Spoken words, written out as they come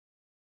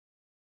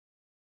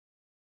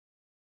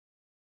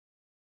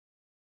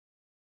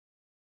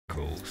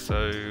Cool,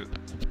 so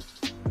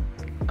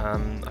I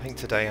think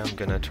today I'm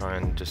going to try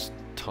and just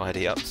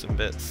tidy up some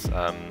bits.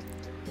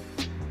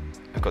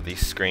 I've got these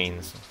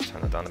screens,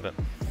 turn that down a bit.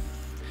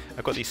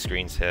 I've got these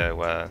screens here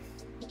where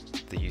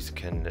the user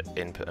can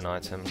input an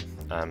item,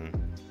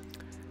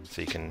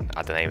 so you can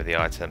add the name of the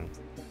item,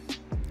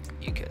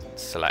 you can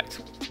select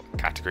what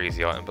categories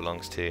the item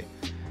belongs to,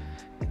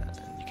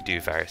 you can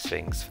do various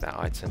things for that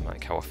item,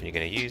 like how often you're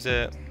going to use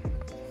it,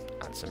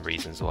 and some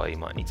reasons why you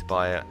might need to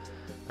buy it,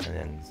 and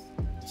then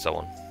so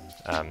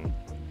on.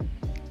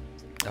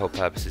 The whole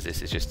purpose of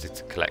this is just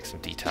to collect some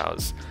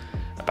details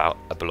about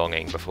a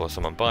belonging before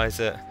someone buys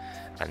it,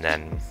 and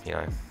then, you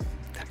know,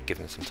 give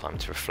them some time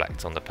to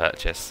reflect on the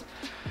purchase.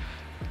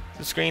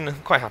 The screen, I'm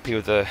quite happy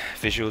with the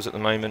visuals at the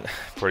moment.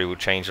 Probably will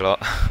change a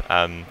lot.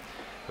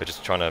 We're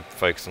just trying to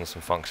focus on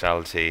some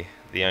functionality.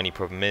 The only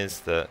problem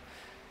is that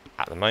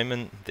at the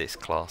moment this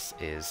class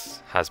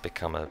has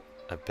become a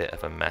bit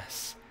of a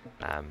mess.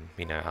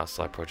 You know how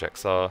side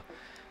projects are.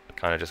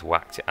 Kind of just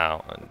whacked it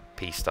out and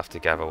pieced stuff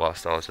together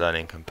whilst I was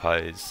learning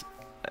Compose.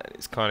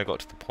 It's kind of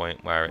got to the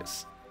point where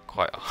it's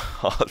quite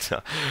hard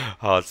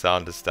to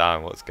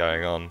understand what's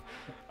going on,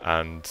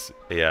 and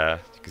yeah,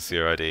 you can see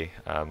already.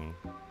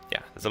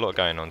 Yeah, there's a lot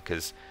going on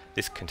because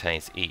this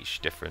contains each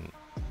different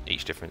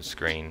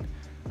screen,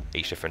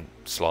 each different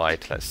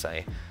slide, let's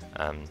say.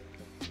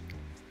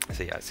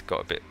 So yeah, it's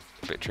got a bit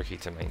tricky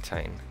to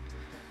maintain.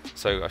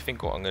 So I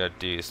think what I'm going to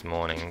do this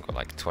morning, I've got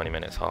like 20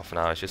 minutes, half an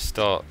hour, is just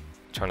start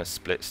trying to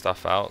split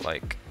stuff out.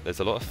 Like,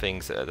 there's a lot of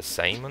things that are the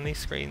same on these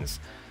screens.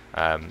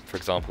 For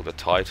example, the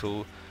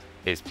title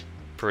is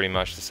pretty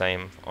much the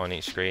same on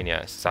each screen. Yeah,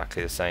 it's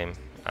exactly the same.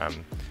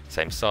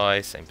 Same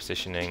size, same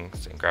positioning,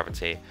 same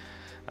gravity.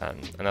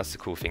 And that's the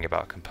cool thing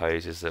about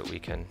Compose, is that we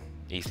can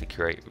easily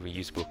create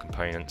reusable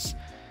components.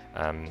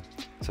 So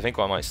I think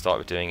what I might start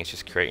with doing is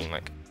just creating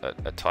like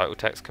a title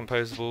text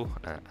composable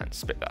and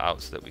split that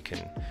out so that we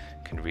can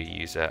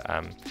reuse it.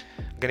 I'm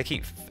going to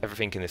keep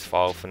everything in this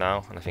file for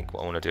now, and I think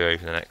what I want to do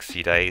over the next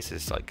few days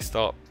is like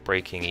start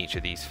breaking each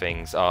of these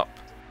things up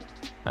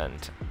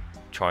and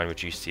try and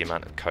reduce the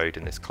amount of code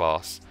in this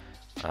class,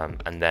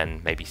 and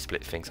then maybe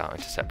split things out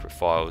into separate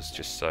files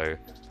just so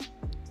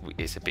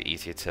it's a bit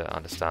easier to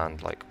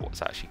understand like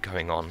what's actually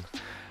going on.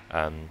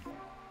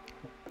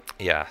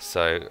 Yeah,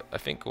 so I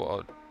think what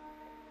I'll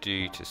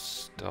do to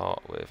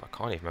start with, I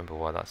can't even remember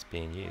why that's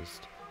being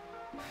used.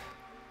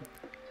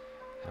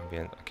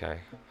 Ambient, okay,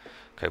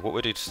 what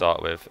we'll do to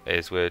start with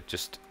is we're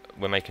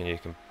making a new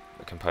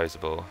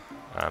composable.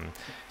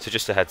 So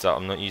just a heads up,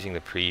 I'm not using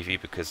the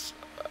preview because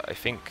I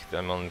think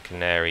I'm on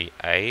Canary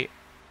 8,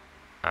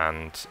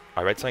 and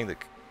I read something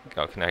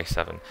that Canary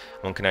 7.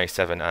 I'm on Canary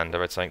 7, and I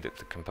read something that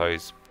the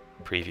Compose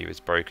preview is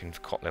broken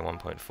for Kotlin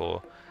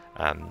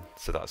 1.4,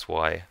 so that's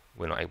why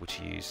we're not able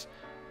to use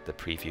the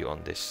preview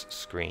on this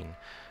screen.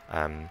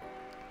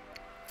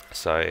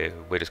 So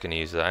we're just going to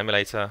use the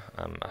emulator.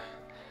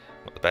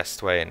 Not the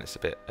best way, and it's a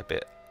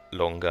bit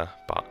longer,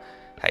 but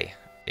hey,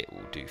 it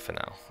will do for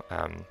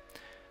now.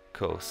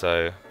 Cool,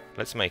 so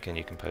let's make a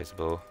new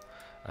composable.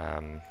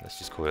 Let's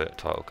just call it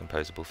title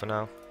composable for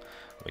now.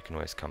 We can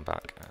always come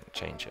back and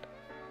change it.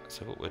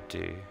 So what we'll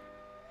do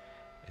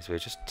is we'll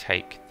just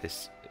take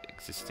this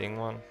existing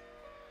one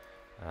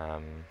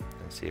and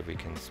see if we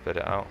can split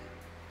it out.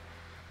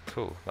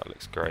 Cool, that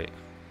looks great.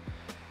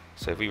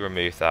 So if we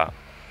remove that,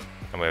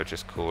 and we'll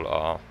just call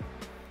our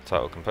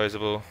title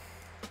composable,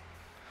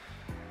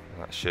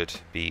 and that should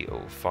be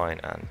all fine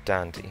and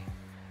dandy.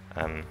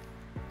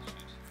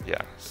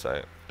 Yeah,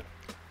 so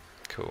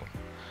cool.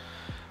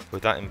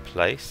 With that in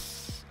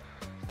place,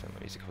 turn the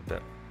music up a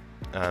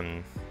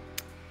bit.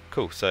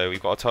 Cool, so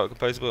we've got our title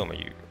composable and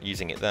we're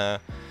using it there.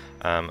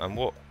 And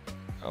what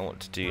I want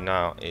to do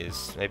now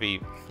is maybe,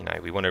 you know,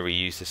 we want to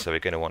reuse this, so we're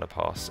going to want to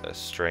pass a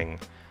string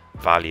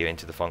value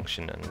into the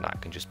function, and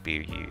that can just be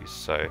used.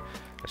 So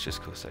let's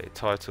just call, say,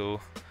 title,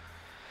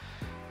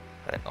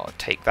 and then I'll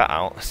take that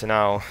out. So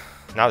now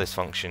this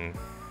function,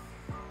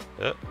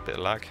 bit of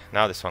lag.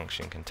 Now this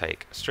function can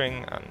take a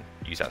string and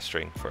use that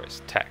string for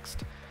its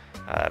text.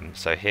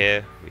 So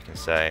here we can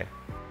say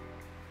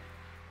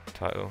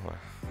title,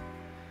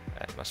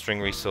 my string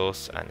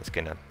resource, and it's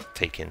going to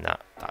take in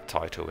that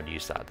title and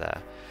use that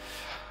there.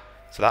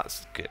 So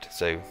that's good.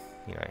 So,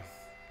 you know,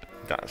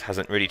 that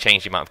hasn't really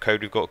changed the amount of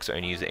code we've got because I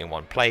only use it in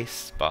one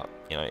place, but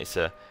you know, it's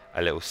a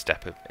little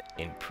step of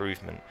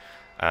improvement.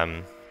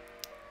 I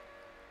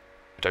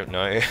don't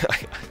know,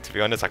 to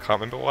be honest, I can't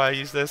remember why I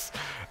used this.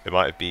 It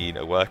might have been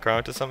a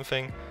workaround or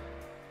something.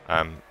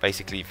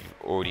 Basically, if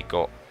you've already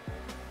got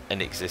an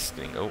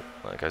existing, oh,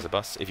 there goes a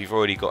bus. If you've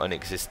already got an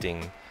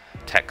existing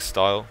text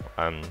style,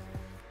 I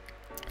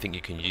think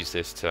you can use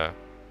this to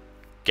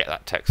get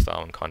that text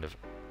style and kind of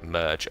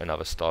merge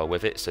another style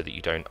with it, so that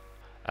you don't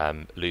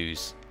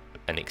lose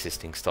an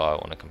existing style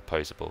on a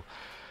composable.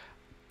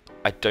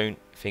 I don't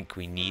think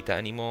we need that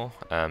anymore.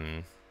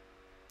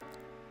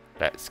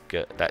 Let's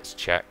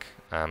check.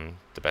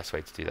 The best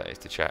way to do that is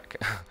to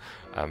check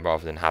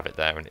rather than have it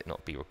there and it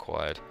not be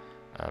required.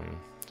 I'm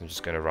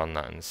just going to run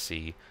that and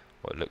see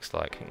what it looks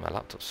like. I think my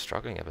laptop's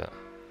struggling a bit.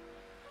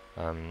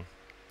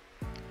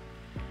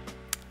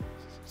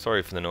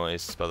 Sorry for the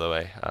noise, by the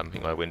way. I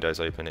think my window's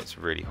open. It's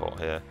really hot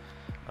here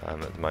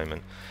at the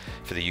moment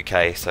for the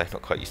UK, so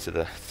not quite used to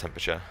the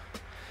temperature.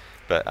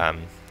 But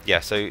yeah,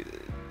 so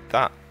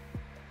that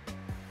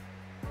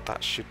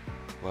should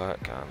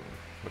work.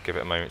 We'll give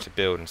it a moment to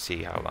build and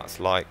see how that's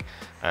like.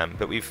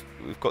 But we've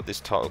got this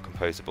title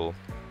composable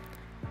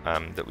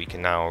that we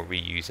can now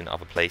reuse in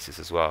other places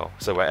as well.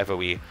 So wherever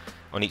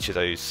on each of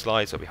those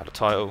slides where we had a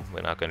title,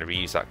 we're now going to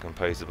reuse that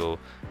composable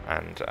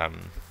and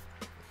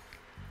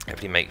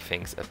hopefully make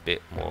things a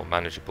bit more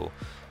manageable.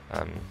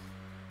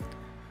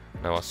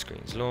 Now our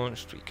screen's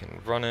launched, we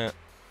can run it.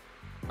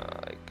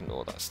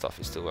 Ignore that stuff,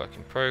 it's still work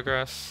in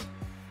progress.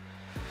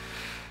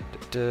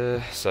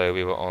 So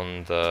we were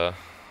on the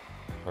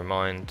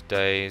remind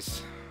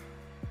days.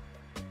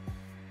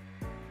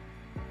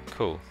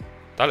 Cool,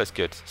 that looks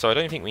good. So I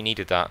don't think we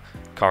needed that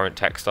current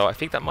text style. I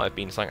think that might have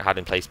been something I had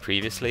in place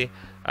previously,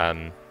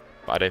 but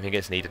I don't think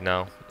it's needed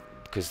now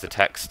because the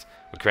text,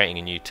 we're creating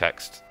a new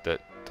text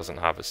that doesn't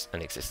have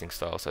an existing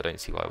style, so I don't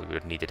see why we would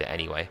have needed it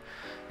anyway.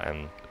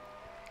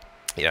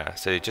 Yeah,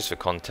 so just for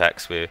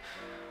context, we're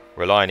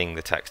aligning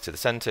the text to the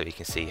center. You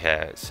can see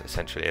here it's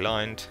essentially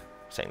aligned,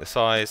 setting the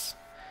size,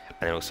 and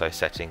then also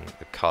setting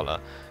the color.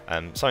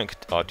 Something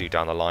I'll do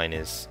down the line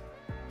is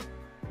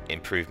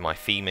improve my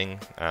theming,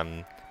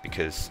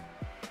 because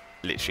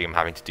literally I'm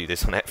having to do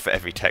this on it for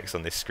every text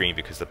on this screen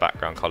because the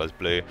background color is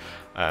blue.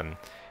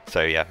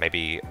 So yeah,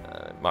 maybe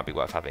it might be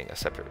worth having a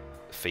separate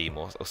theme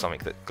or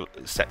something that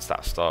sets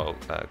that style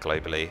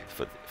globally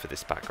for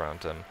this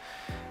background.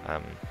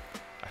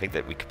 I think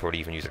that we could probably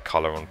even use a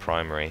color on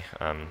primary.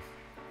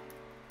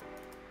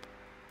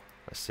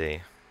 Let's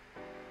see.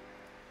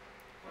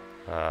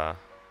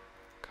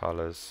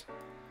 Colors.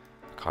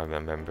 I can't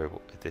remember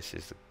what this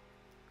is.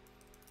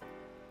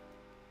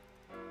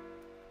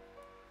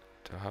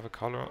 Do I have a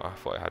color on? I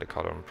thought I had a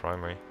color on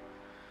primary.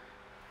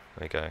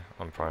 There we go,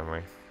 on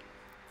primary.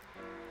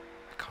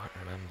 I can't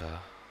remember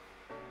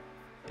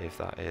if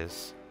that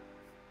is.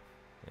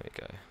 There we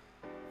go.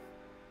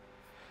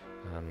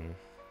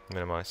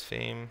 Minimize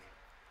theme.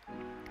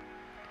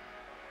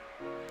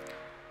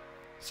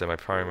 So my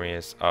primary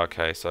is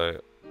okay.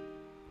 So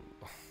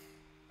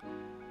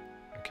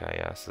okay,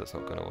 yeah. So that's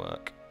not going to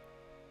work.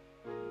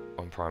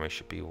 On primary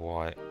should be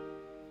white.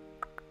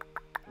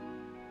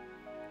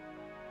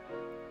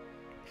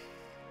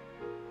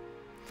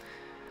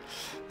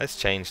 Let's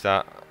change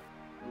that.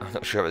 I'm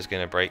not sure if it's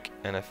going to break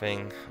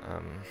anything,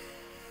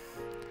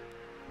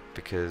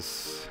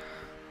 because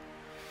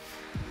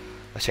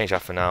let's change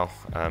that for now.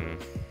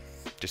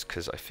 Just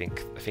because I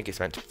think it's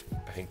meant to.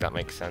 I think that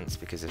makes sense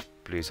because if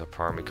blue's our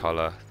primary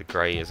color, the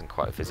grey isn't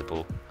quite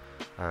visible.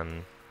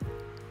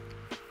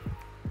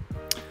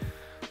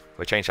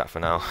 We'll change that for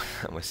now,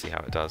 and we'll see how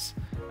it does.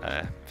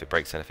 If it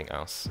breaks anything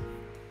else,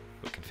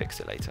 we can fix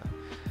it later.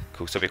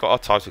 Cool. So we've got our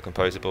title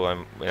composable,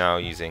 and we're now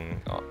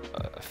using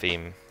a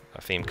theme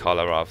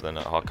color rather than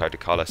a hard-coded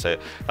color. So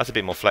that's a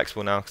bit more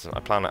flexible now because I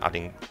plan on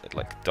adding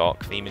like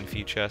dark theme in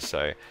future.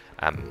 So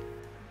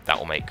that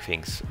will make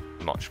things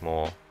much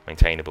more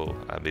maintainable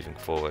moving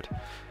forward.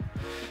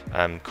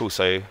 Cool.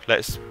 So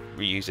let's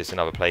reuse this in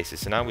other places.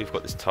 So now we've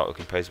got this title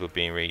composable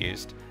being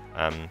reused.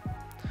 I'm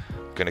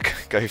going to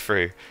go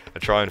through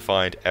and try and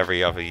find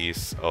every other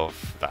use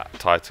of that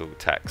title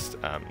text.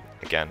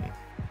 Again,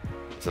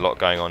 there's a lot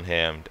going on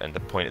here, and the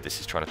point of this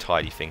is trying to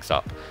tidy things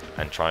up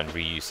and try and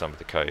reuse some of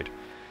the code.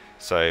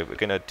 So we're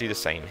going to do the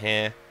same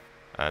here,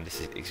 and this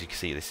is, as you can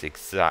see, this is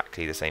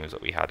exactly the same as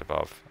what we had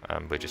above.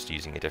 We're just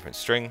using a different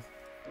string.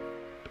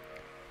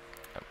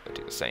 We'll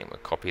do the same. We'll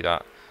copy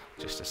that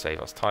just to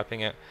save us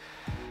typing it.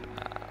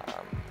 And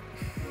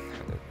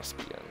there must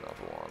be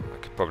another one. I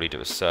could probably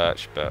do a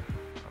search, but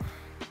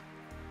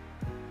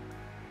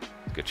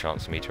a good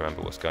chance for me to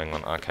remember what's going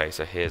on. Okay,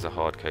 so here's a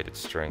hard-coded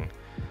string.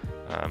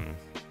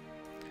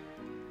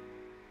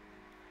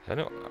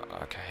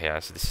 Okay, yeah,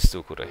 so this is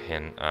still called a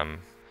hint.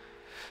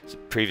 So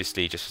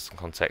previously, just for some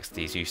context,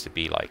 these used to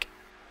be like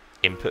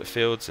input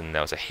fields, and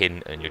there was a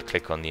hint, and you'd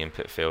click on the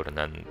input field, and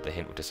then the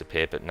hint would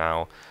disappear. But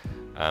now,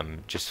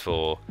 just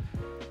for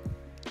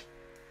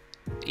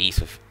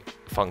ease of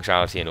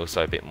functionality and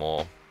also a bit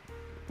more,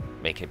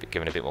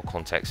 giving a bit more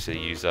context to the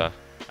user,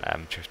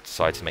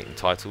 decide to make them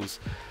titles.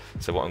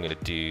 So what I'm going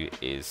to do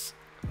is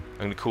I'm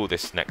going to call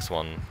this next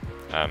one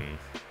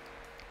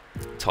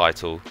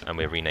title, and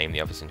we'll rename the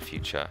others in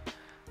future.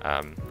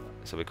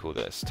 So we call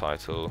this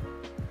title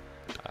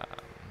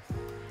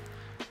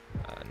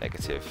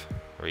negative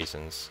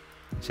reasons.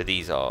 So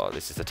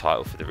this is the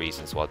title for the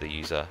reasons why the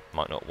user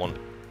might not want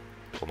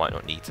or might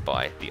not need to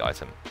buy the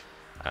item.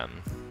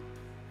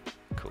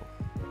 Cool.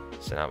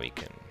 So now we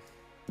can.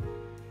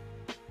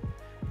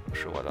 Not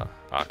sure why that.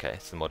 Okay,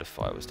 so the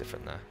modifier was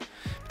different there.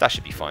 But that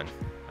should be fine.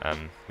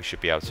 We should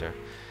be able to.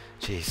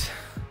 Jeez,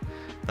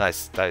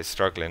 that is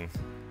struggling.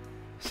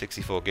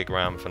 64 gig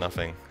RAM for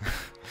nothing.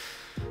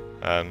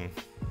 I don't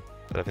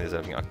think there's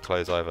anything I can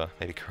close either.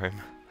 Maybe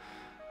Chrome.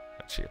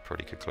 Actually, I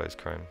probably could close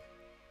Chrome.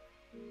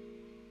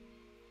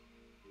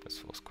 Let's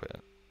force quit.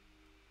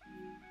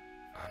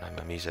 Oh no,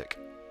 my music.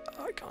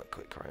 I can't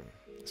quit Chrome.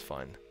 It's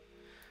fine.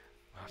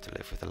 I'll have to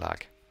live with the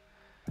lag.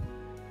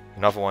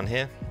 Another one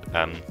here.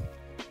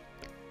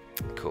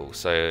 Cool.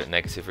 So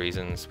negative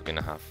reasons. We're going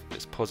to have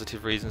this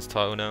positive reasons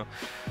title now.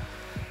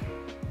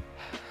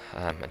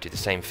 And do the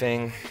same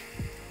thing.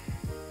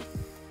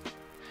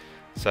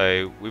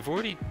 So we've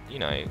already,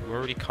 we're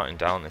already cutting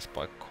down this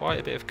by quite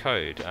a bit of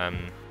code.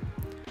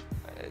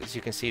 As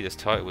you can see, this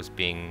title was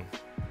being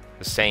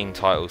the same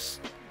titles.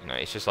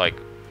 It's just like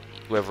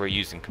whether we're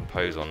using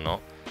compose or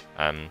not.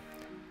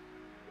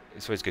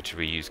 It's always good to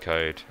reuse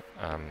code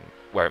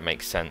where it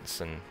makes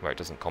sense and where it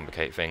doesn't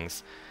complicate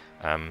things.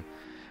 And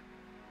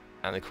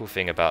the cool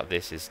thing about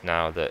this is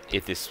now that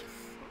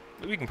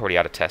we can probably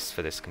add a test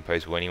for this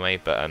composable anyway,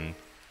 but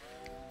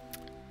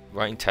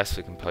writing tests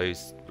for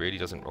compose really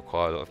doesn't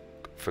require a lot of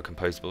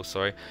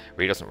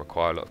really doesn't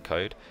require a lot of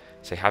code.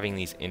 So having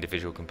these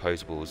individual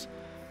composables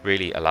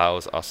really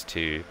allows us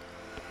to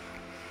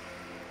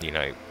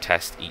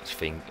test each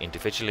thing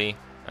individually.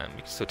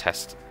 We can still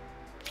test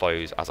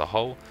flows as a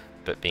whole,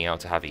 but being able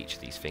to have each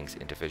of these things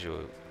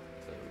individual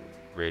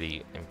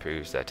really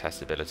improves their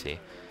testability.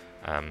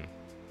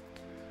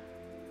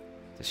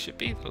 This should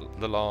be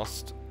the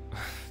last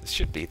this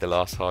should be the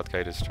last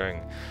hard-coded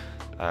string.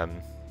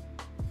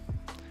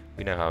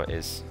 We know how it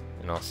is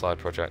in our side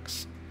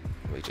projects.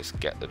 We just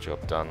get the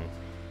job done,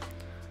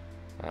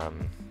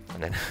 and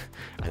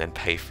then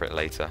pay for it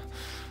later.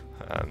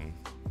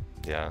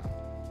 Yeah,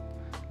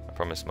 I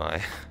promise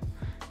my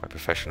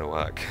professional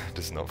work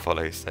does not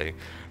follow the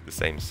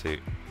same suit.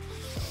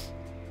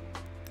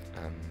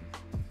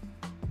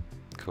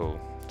 Cool.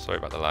 Sorry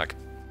about the lag.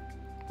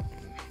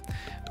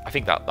 I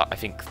think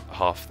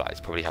half of that is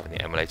probably having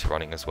the emulator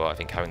running as well. I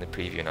think having the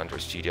preview in Android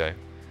Studio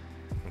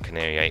and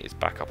Canary 8 is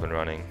back up and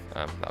running.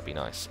 That'd be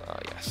nice.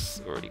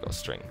 Yes, already got a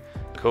string.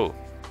 Cool.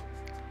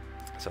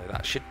 So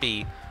that should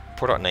be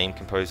product name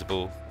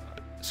composable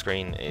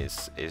screen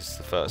is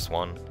the first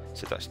one.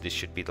 So this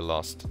should be the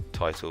last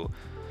title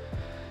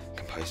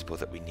composable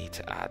that we need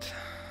to add.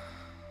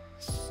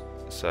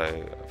 So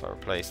if I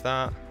replace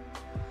that,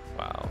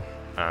 wow,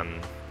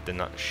 then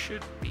that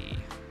should be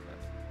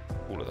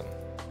all of them.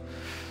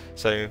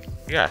 So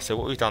yeah, so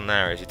what we've done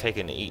there is we've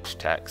taken each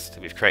text,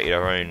 we've created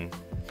our own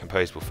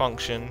composable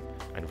function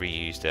and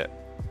reused it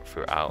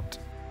throughout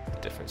the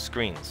different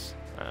screens,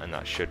 and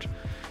that should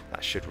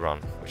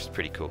run, which is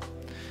pretty cool.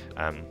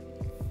 And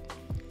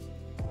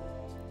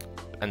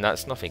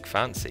that's nothing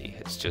fancy.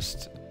 It's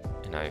just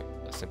a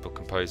simple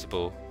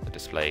composable that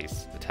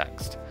displays the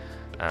text.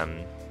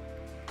 And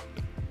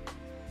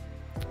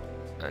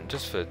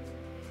just for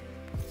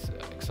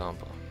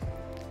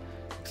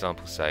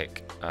example's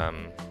sake,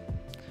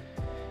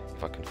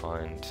 if I can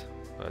find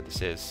where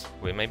this is,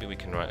 maybe we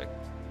can write.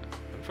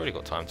 We've already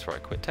got time to write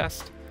a quick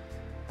test.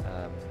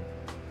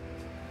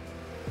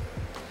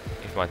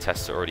 If my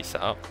tests are already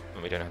set up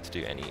and we don't have to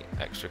do any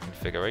extra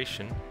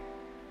configuration,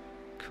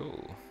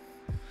 cool.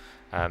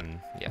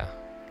 Yeah,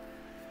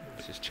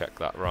 let's just check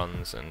that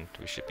runs and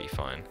we should be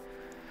fine.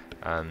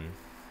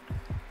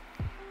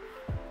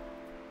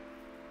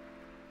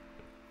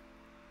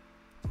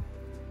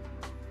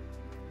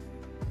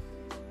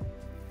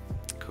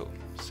 Cool.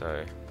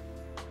 So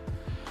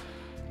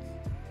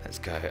let's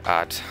go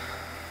add.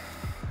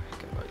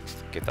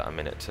 Give that a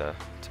minute to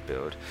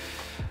build.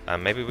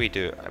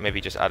 Maybe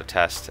just add a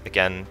test.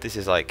 Again, this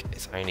is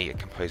it's only a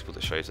composable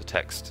that shows a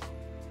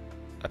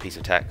piece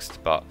of text,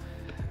 but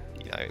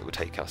it will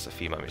take us a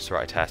few moments to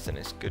write a test, and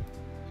it's a good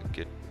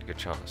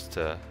chance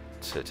to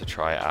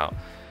try it out.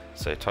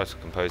 So title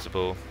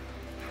composable.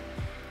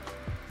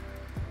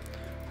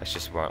 Let's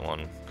just write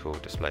one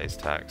called displays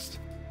text.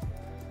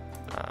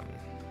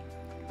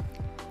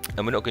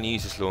 And we're not going to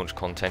use this launch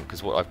content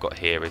because what I've got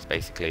here is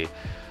basically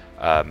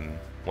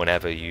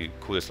whenever you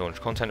call this launch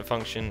content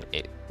function,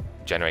 it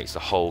generates the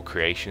whole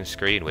creation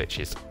screen, which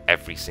is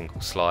every single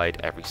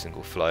slide, every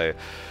single flow,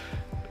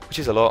 which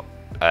is a lot.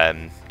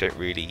 Don't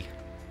really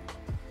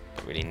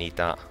need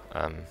that.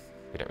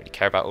 We don't really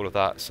care about all of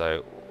that.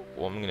 So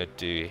what I'm going to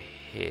do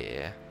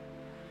here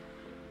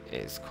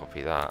is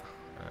copy that.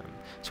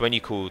 So when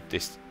you call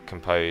this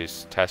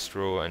compose test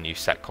rule and you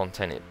set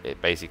content,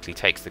 it basically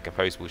takes the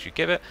composables you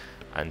give it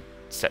and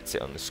sets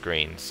it on the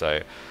screen.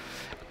 So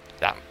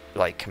that,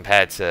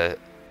 compared to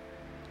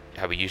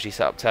how we usually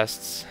set up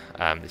tests,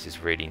 this is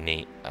really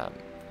neat,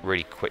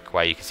 really quick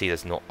way. You can see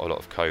there's not a lot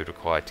of code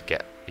required to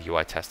get a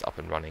UI test up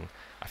and running.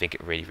 I think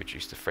it really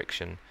reduced the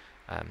friction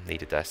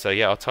needed there. So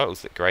yeah, our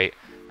titles look great,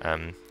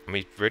 and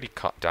we've really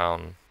cut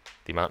down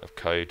the amount of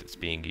code that's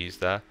being used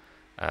there,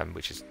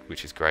 which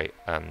is great.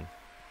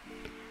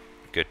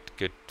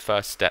 Good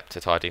first step to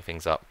tidying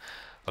things up.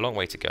 A long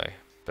way to go,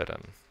 but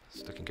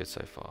it's looking good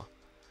so far.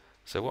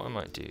 So what I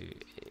might do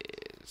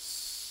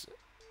is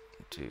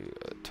do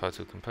a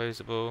title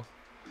composable.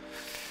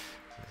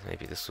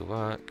 Maybe this will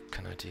work.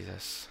 Can I do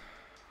this?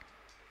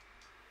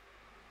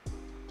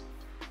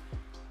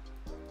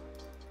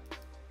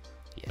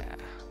 Yeah.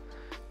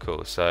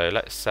 Cool. So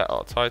let's set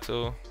our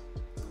title.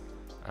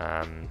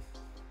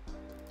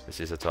 This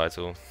is a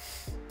title.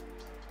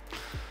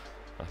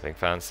 nothing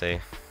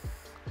fancy.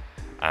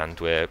 And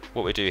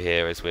what we do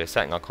here is we're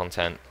setting our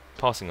content,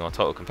 passing our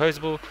title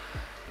composable,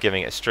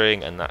 giving it a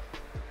string, and that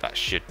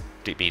should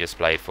be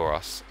displayed for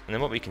us. And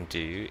then what we can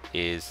do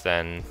is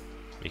then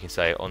we can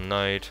say on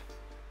node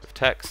with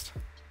text,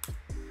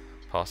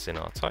 pass in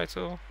our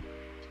title,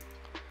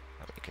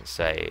 and we can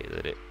say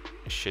that it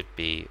should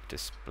be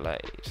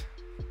displayed.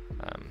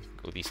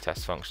 All these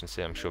test functions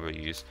here, I'm sure we'll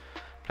use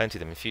plenty of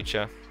them in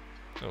future.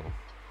 Oh,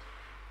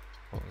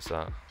 what was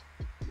that?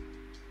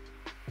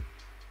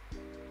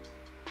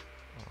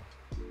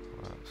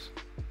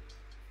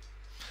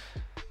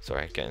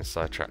 Sorry, getting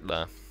sidetracked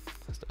there.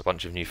 There's a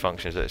bunch of new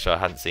functions which I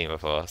hadn't seen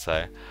before,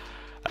 so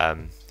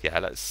yeah,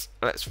 let's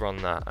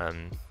run that.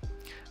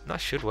 That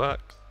should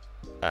work.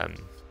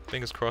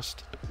 Fingers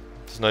crossed.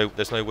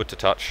 There's no wood to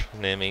touch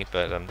near me,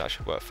 but that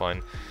should work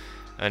fine.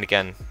 And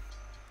again,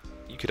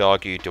 you could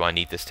argue, do I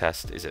need this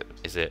test? Is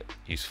it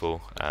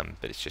useful?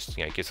 But it's just,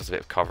 it gives us a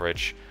bit of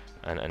coverage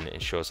and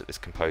ensures that this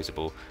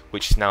composable,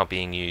 which is now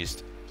being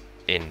used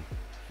in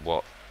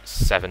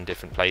 7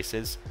 different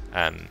places,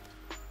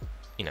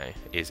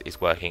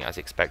 is working as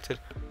expected.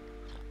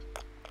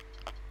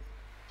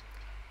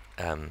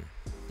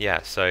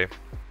 Yeah, so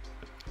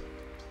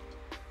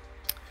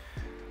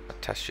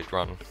that test should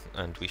run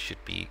and we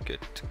should be good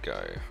to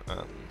go.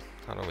 How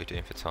long are we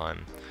doing for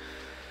time?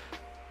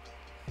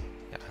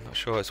 Yeah, I'm not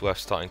sure it's worth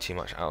starting too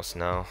much else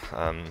now.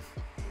 I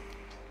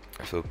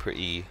feel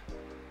pretty.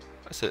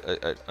 That's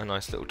a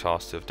nice little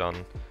task to have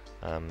done.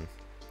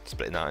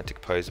 Splitting that into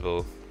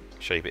composable,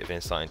 show you a bit of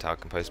insight into how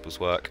composables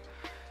work.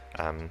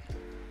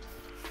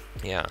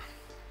 Yeah,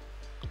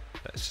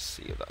 let's just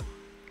see that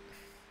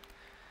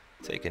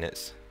taking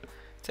its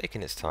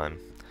time.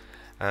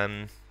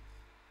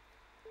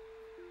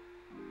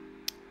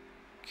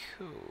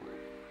 Cool.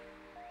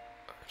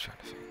 I'm trying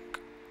to think.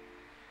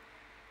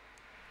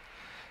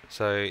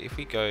 So if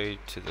we go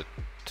to the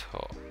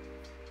top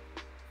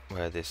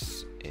where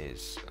this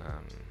is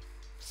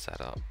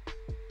set up,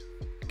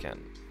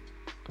 again,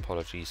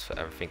 apologies for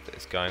everything that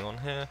is going on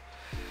here.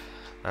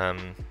 I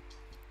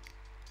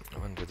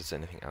wonder if there's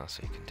anything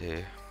else we can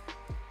do.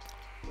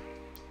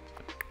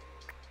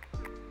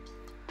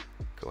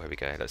 Cool, here we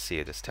go. Let's see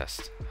how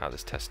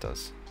this test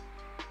does.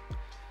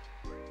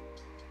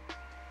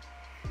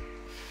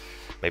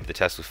 Maybe the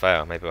test will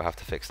fail. Maybe we'll have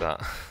to fix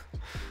that.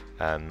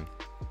 That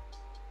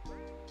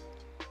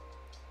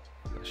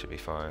should be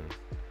fine.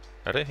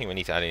 I don't think we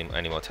need to add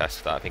any more tests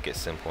for that. I think it's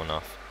simple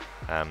enough.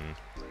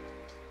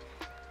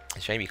 It's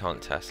a shame you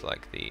can't test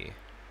like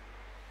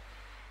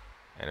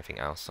anything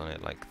else on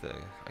it, like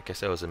I guess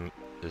there was a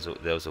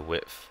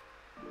width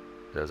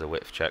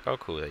check. Oh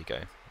cool, there you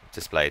go.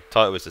 Displayed.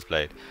 Title was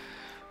displayed.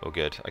 All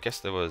good. I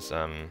guess there's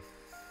other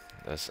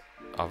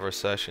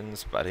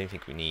assertions, but I don't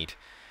think we need.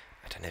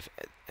 I don't know if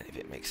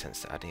it makes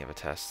sense to add any other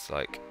tests.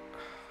 Like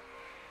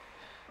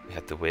we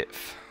had the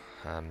width.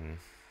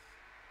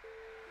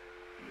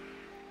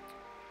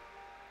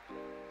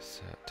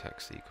 Set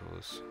text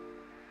equals.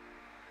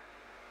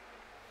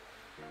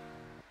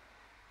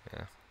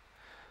 Yeah.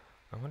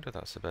 I wonder if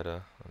that's a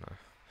better. Oh no.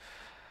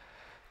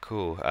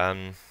 Cool.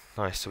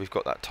 Nice. So we've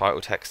got that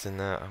title text in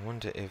there. I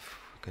wonder if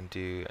we can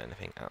do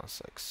anything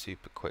else like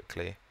super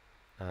quickly.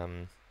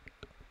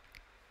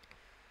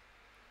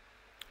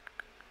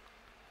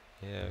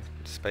 Yeah,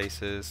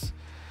 spaces.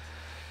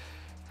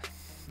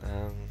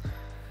 Yeah,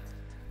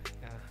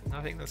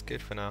 I think that's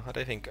good for now. I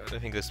don't think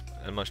there's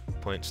much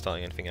point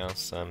starting anything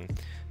else. Haven't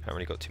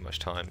really got too much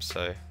time,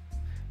 so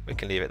we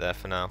can leave it there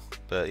for now.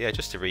 But yeah,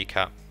 just to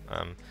recap,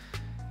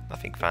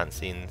 nothing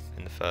fancy in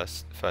the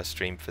first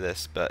stream for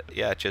this, but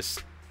yeah,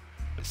 just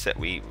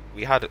we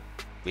had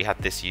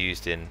this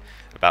used in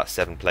about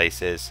 7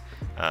 places.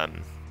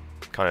 Kind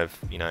of,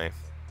 a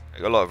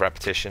lot of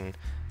repetition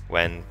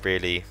when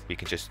really we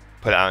can just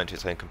put it out into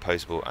its own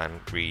composable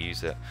and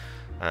reuse it,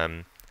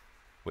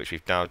 which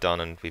we've now done,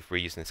 and we've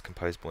reused this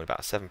composable in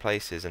about 7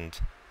 places. And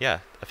yeah,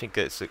 I think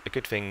it's a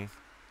good thing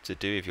to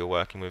do if you're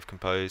working with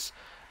Compose.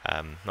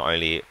 Not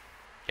only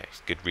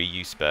it's good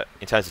reuse, but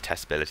in terms of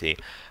testability,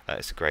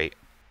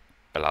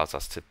 allows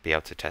us to be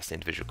able to test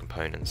individual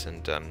components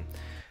and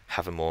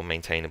have a more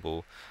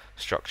maintainable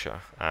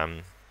structure.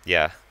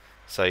 Yeah.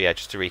 So yeah,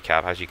 just to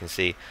recap, as you can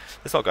see,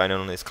 there's a lot going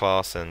on in this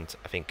class, and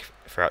I think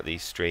throughout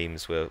these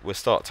streams we'll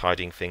start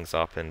tidying things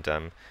up and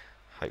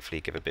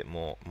hopefully give a bit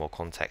more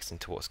context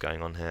into what's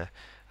going on here,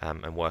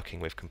 and working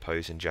with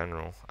Compose in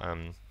general.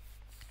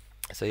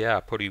 So yeah,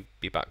 I'll probably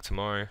be back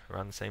tomorrow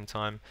around the same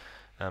time.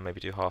 Maybe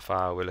do half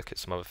hour. We'll look at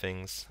some other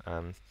things.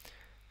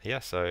 Yeah,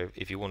 so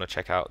if you want to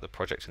check out the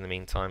project in the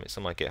meantime, it's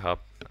on my GitHub,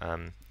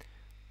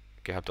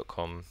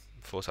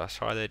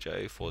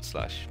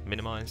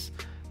 github.com/trytherjoe/Minimise.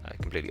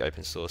 Completely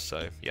open source,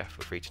 so yeah,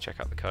 feel free to check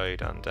out the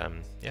code,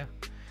 and yeah,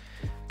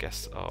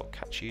 guess I'll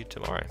catch you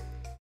tomorrow.